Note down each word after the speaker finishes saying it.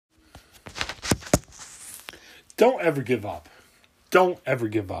Don't ever give up. Don't ever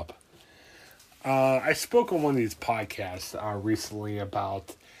give up. I spoke on one of these podcasts recently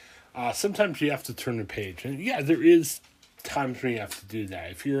about sometimes you have to turn the page. And yeah, there is times when you have to do that.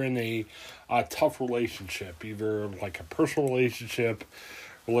 If you're in a tough relationship, either like a personal relationship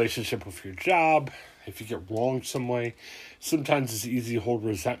with your job, if you get wronged some way, sometimes it's easy to hold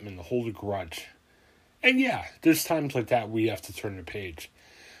resentment, to hold a grudge. And yeah, there's times like that where you have to turn the page.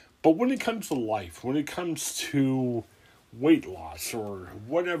 But when it comes to life, when it comes to weight loss or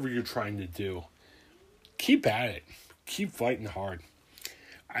whatever you're trying to do, keep at it. Keep fighting hard.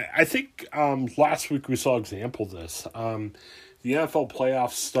 I think last week we saw an example of this. The NFL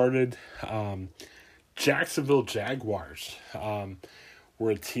playoffs started. Jacksonville Jaguars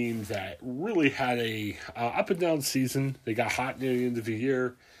were a team that really had a up and down season. They got hot near the end of the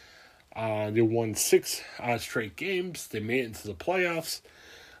year. They won 6 straight games. They made it into the playoffs.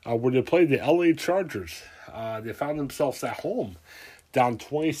 Where they played the LA Chargers. They found themselves at home, down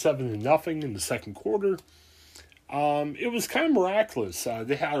 27-0 in the second quarter. It was kind of miraculous.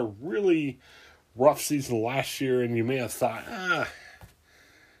 They had a really rough season last year, and you may have thought,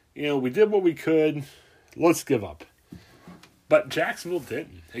 we did what we could. Let's give up. But Jacksonville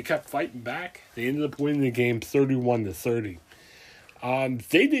didn't. They kept fighting back. They ended up winning the game 31-30.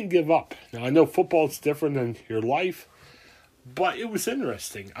 They didn't give up. Now, I know football is different than your life, but it was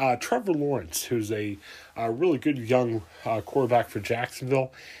interesting. Trevor Lawrence, who's a really good young quarterback for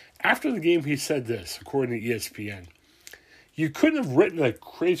Jacksonville, after the game he said this, according to ESPN, "You couldn't have written a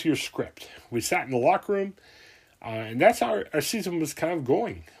crazier script. We sat in the locker room, and that's how our season was kind of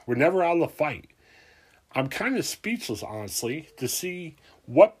going. We're never out of the fight. I'm kind of speechless, honestly, to see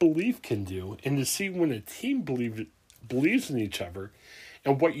what belief can do and to see when a team believes in each other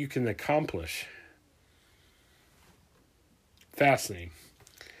and what you can accomplish." Fascinating.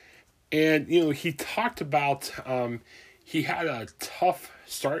 And, he talked about he had a tough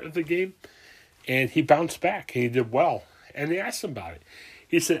start of the game, and he bounced back, and he did well. And they asked him about it.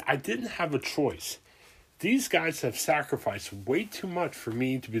 He said, "I didn't have a choice. These guys have sacrificed way too much for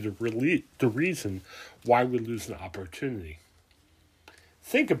me to be the reason why we lose an opportunity."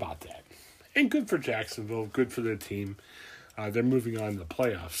 Think about that. And good for Jacksonville, good for their team. They're moving on to the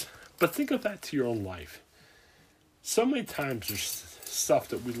playoffs. But think of that to your own life. So many times there's stuff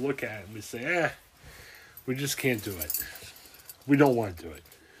that we look at and we say, we just can't do it. We don't want to do it.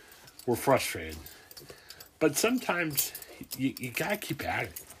 We're frustrated. But sometimes you got to keep at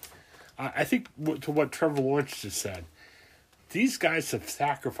it. I think to what Trevor Lawrence just said, these guys have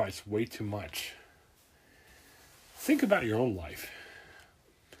sacrificed way too much. Think about your own life.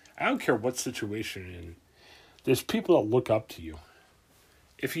 I don't care what situation you're in. There's people that look up to you.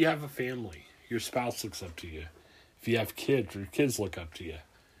 If you have a family, your spouse looks up to you. If you have kids, your kids look up to you.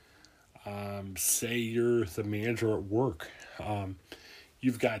 Say you're the manager at work.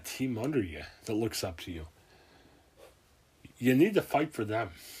 You've got a team under you that looks up to you. You need to fight for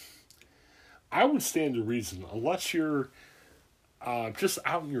them. I would stand to reason, unless you're just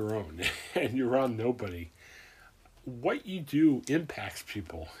out on your own and you're around nobody, what you do impacts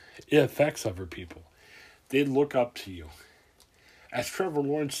people. It affects other people. They look up to you. As Trevor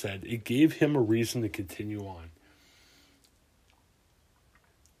Lawrence said, it gave him a reason to continue on.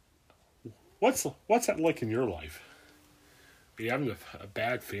 What's that like in your life? Are you having a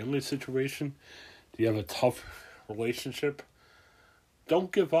bad family situation? Do you have a tough relationship?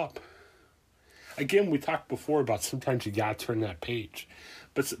 Don't give up. Again, we talked before about sometimes you gotta turn that page,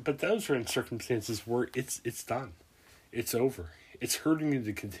 but those are in circumstances where it's done, it's over, it's hurting you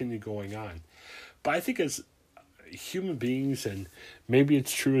to continue going on. But I think as human beings, and maybe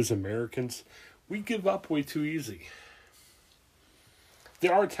it's true as Americans, we give up way too easy.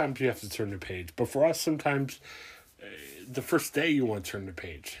 There are times you have to turn the page, but for us, sometimes the first day you want to turn the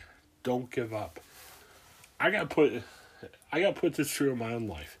page. Don't give up. I got to put this through in my own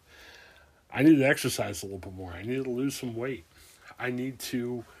life. I need to exercise a little bit more. I need to lose some weight. I need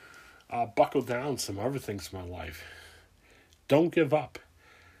to buckle down some other things in my life. Don't give up.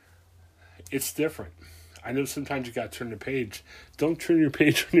 It's different. I know sometimes you got to turn the page. Don't turn your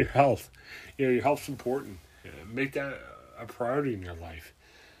page on your health. Your health's important. Make that a priority in your life.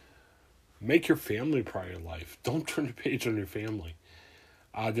 Make your family a priority in life. Don't turn the page on your family.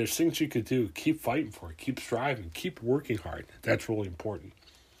 There's things you could do. Keep fighting for it. Keep striving. Keep working hard. That's really important.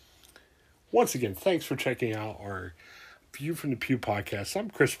 Once again, thanks for checking out our View from the Pew podcast.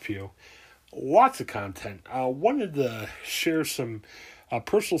 I'm Chris Pugh. Lots of content. I wanted to share some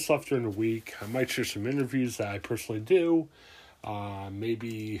personal stuff during the week. I might share some interviews that I personally do.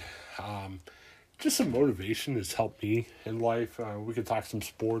 Maybe just some motivation has helped me in life. We could talk some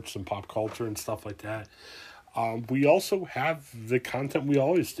sports and pop culture and stuff like that. We also have the content we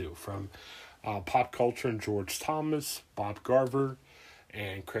always do from Pop Culture and George Thomas, Bob Garver,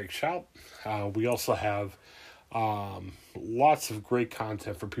 and Craig Shout. We also have lots of great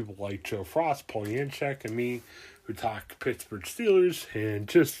content for people like Joe Frost, Paul Yanchek, and me, who talk Pittsburgh Steelers and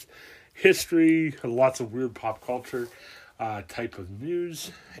just history, lots of weird pop culture type of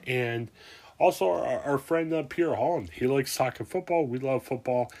news. And also our friend Pierre Holland. He likes talking football. We love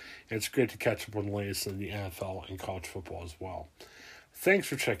football. And it's great to catch up on the latest in the NFL and college football as well. Thanks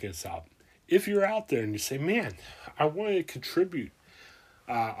for checking us out. If you're out there and you say, man, I want to contribute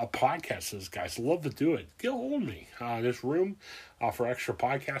a podcast to this, guys, love to do it, get a hold of me. There's room for extra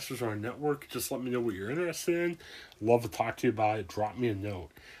podcasters on our network. Just let me know what you're interested in. Love to talk to you about it. Drop me a note.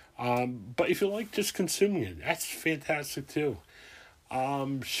 But if you like just consuming it, that's fantastic too.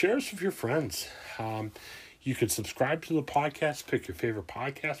 Share us with your friends. You can subscribe to the podcast, pick your favorite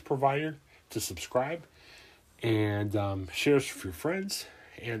podcast provider to subscribe, and share us with your friends.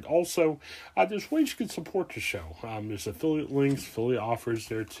 And also, there's ways you can support the show. There's affiliate links, affiliate offers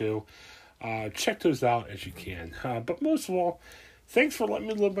there too. Check those out as you can. But most of all, thanks for letting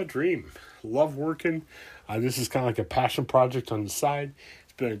me live my dream. Love working. This is kind of like a passion project on the side.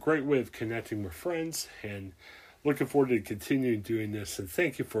 It's been a great way of connecting with friends, and looking forward to continuing doing this. And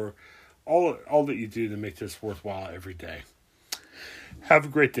thank you for all that you do to make this worthwhile every day. Have a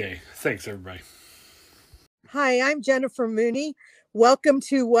great day. Thanks, everybody. Hi, I'm Jennifer Mooney. Welcome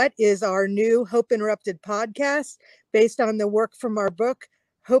to what is our new Hope Interrupted podcast based on the work from our book,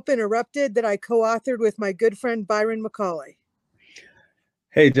 Hope Interrupted, that I co-authored with my good friend Byron McCauley.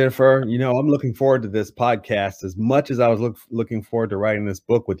 Hey, Jennifer, I'm looking forward to this podcast as much as I was looking forward to writing this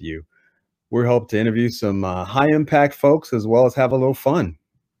book with you. We hope to interview some high-impact folks as well as have a little fun.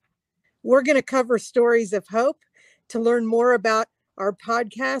 We're going to cover stories of hope. To learn more about our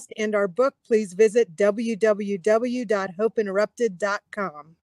podcast and our book, please visit www.hopeinterrupted.com.